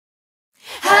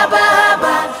Haba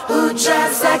haba,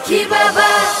 ujaza kibaba.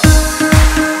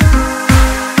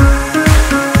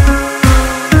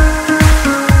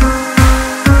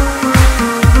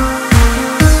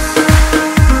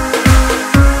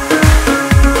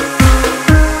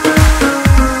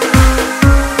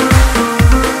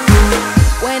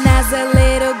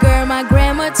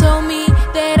 Told me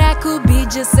that I could be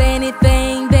just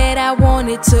anything that I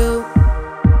wanted to.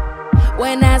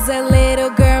 When I was a little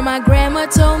girl, my grandma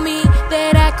told me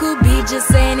that I could be just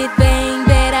anything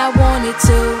that I wanted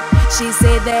to. She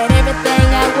said that everything